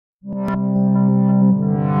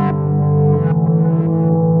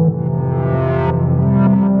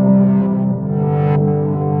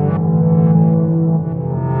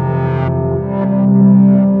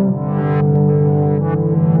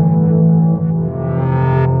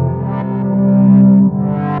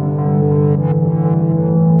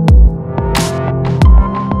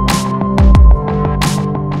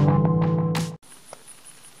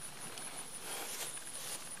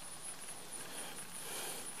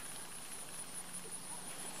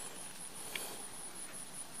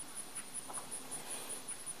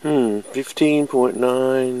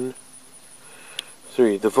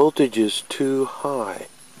The voltage is too high.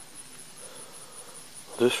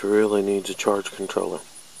 This really needs a charge controller.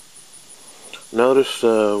 Notice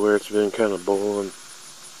where it's been kind of boiling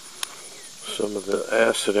some of the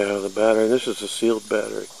acid out of the battery. This is a sealed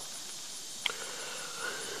battery.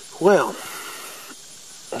 Well,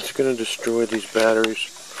 it's going to destroy these batteries,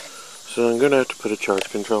 so I'm going to have to put a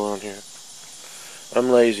charge controller on here.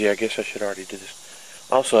 I'm lazy. I guess I should already do this.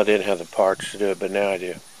 Also, I didn't have the parts to do it, but now I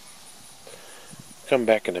do. Come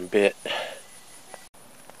back in a bit.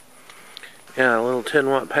 Yeah, a little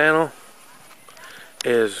 10-watt panel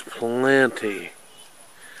is plenty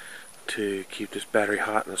to keep this battery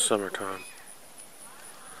hot in the summertime.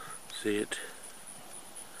 See it?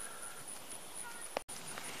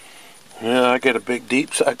 Yeah, I got a big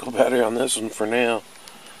deep cycle battery on this one for now.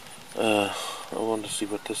 I wanted to see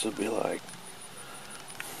what this would be like.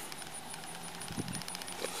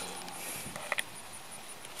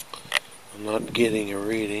 I'm not getting a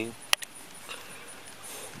reading.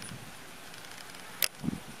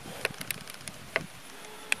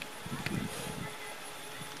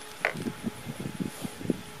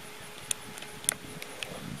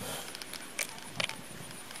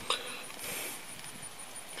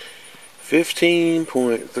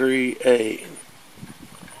 $15.38.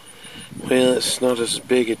 Well, it's not as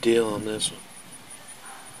big a deal on this one.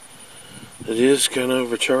 It is kind of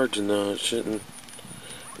overcharging though. It shouldn't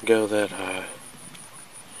go that high.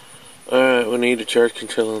 Alright, we need a charge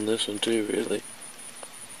control on this one too, really.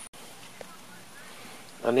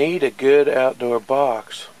 I need a good outdoor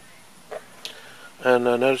box. And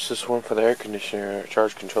I noticed this one for the air conditioner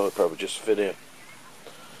charge controller probably just fit in.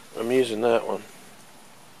 I'm using that one.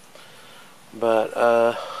 But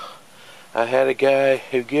I had a guy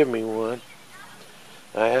who gave me one.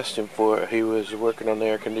 I asked him for it. He was working on the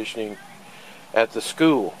air conditioning at the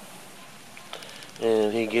school.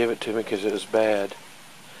 And he gave it to me because it was bad.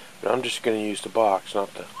 But I'm just going to use the box,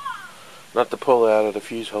 not the pull out of the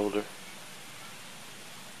fuse holder.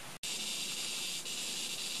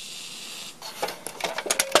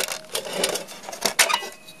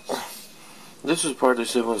 This is part they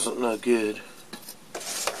said wasn't no good.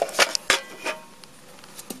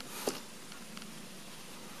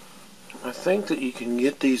 I think that you can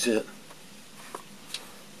get these at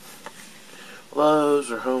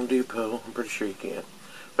Lowe's or Home Depot. I'm pretty sure you can. In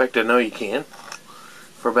fact, I know you can.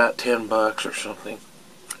 For about $10 or something.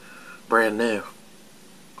 Brand new.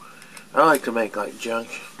 I like to make like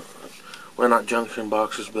junction. Well, not junction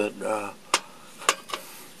boxes, but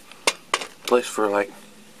place for like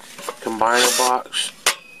combiner box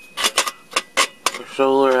for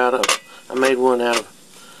solar out of. I made one out of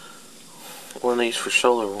one of these for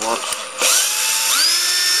solar once.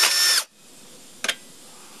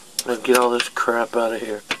 Let's get all this crap out of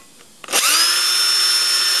here.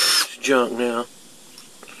 It's junk now.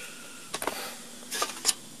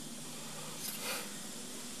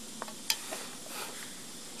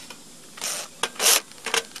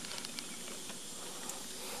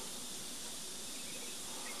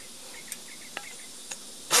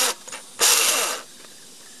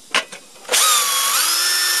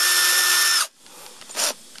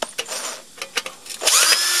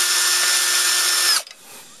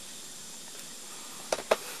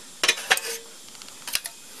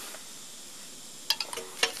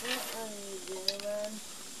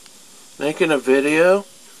 Making a video?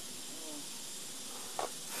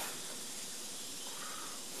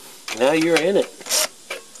 Now you're in it.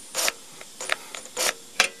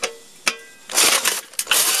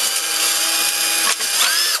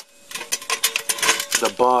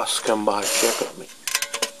 The boss come by to check on me.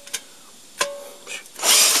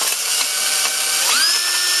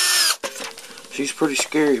 She's pretty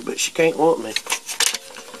scary, but she can't want me.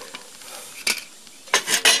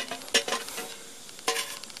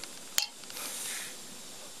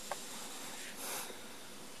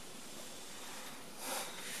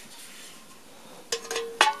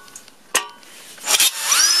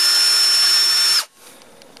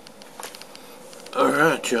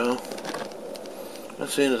 Alright, y'all.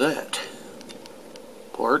 That's the end of that.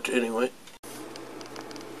 part anyway.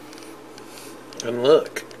 And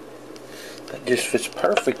look, that just fits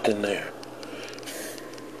perfect in there.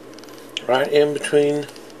 Right in between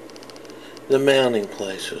the mounting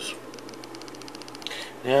places.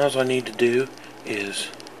 Now all I need to do is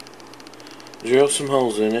drill some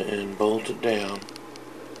holes in it and bolt it down.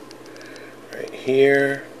 Right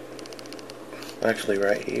here. Actually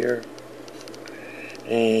right here.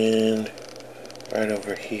 And right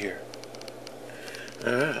over here.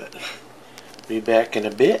 Alright. Be back in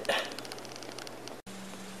a bit.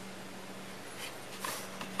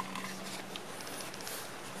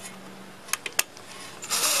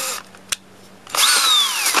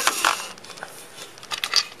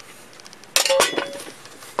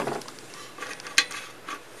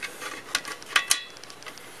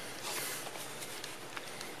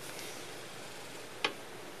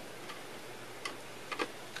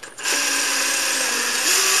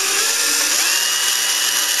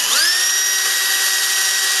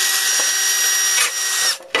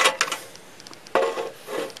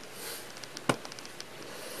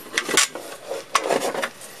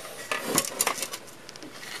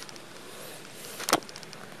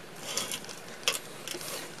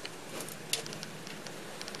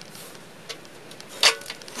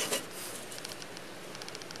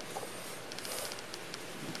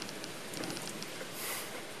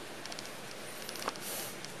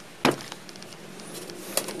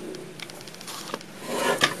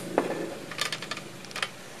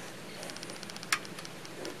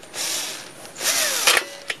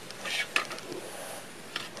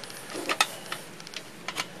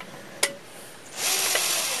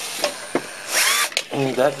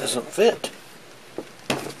 And that doesn't fit.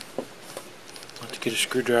 I'll have to get a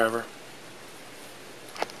screwdriver.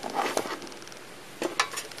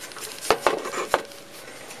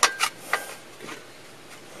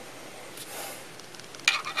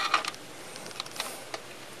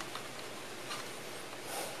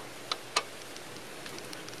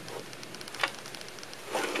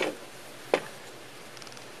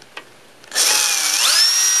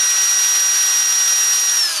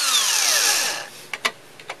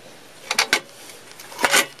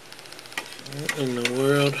 What in the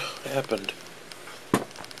world happened? I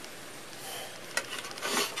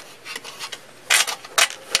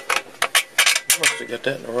must have got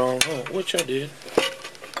that in the wrong hole, which I did.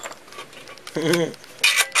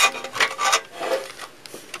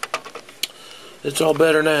 It's all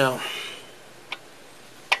better now.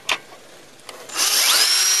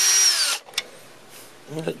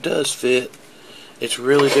 Well, it does fit. It's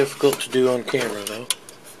really difficult to do on camera though.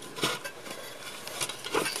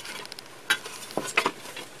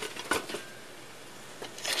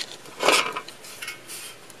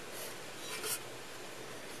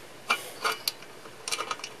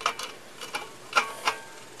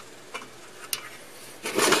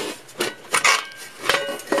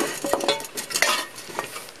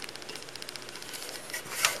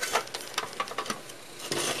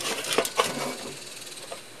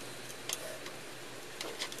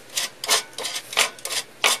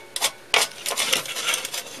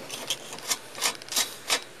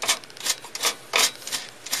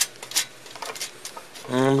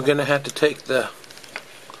 I'm going to have to take the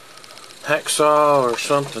hacksaw or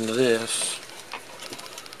something to this.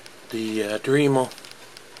 The Dremel.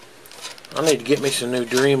 I need to get me some new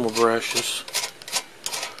Dremel brushes.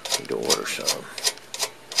 Need to order some.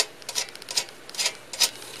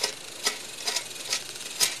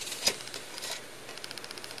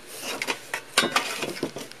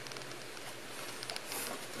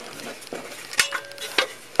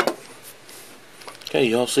 Okay,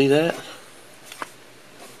 y'all see that?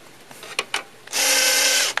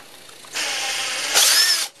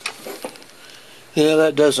 Yeah,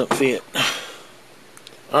 that doesn't fit.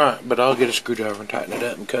 Alright, but I'll get a screwdriver and tighten it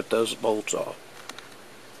up and cut those bolts off.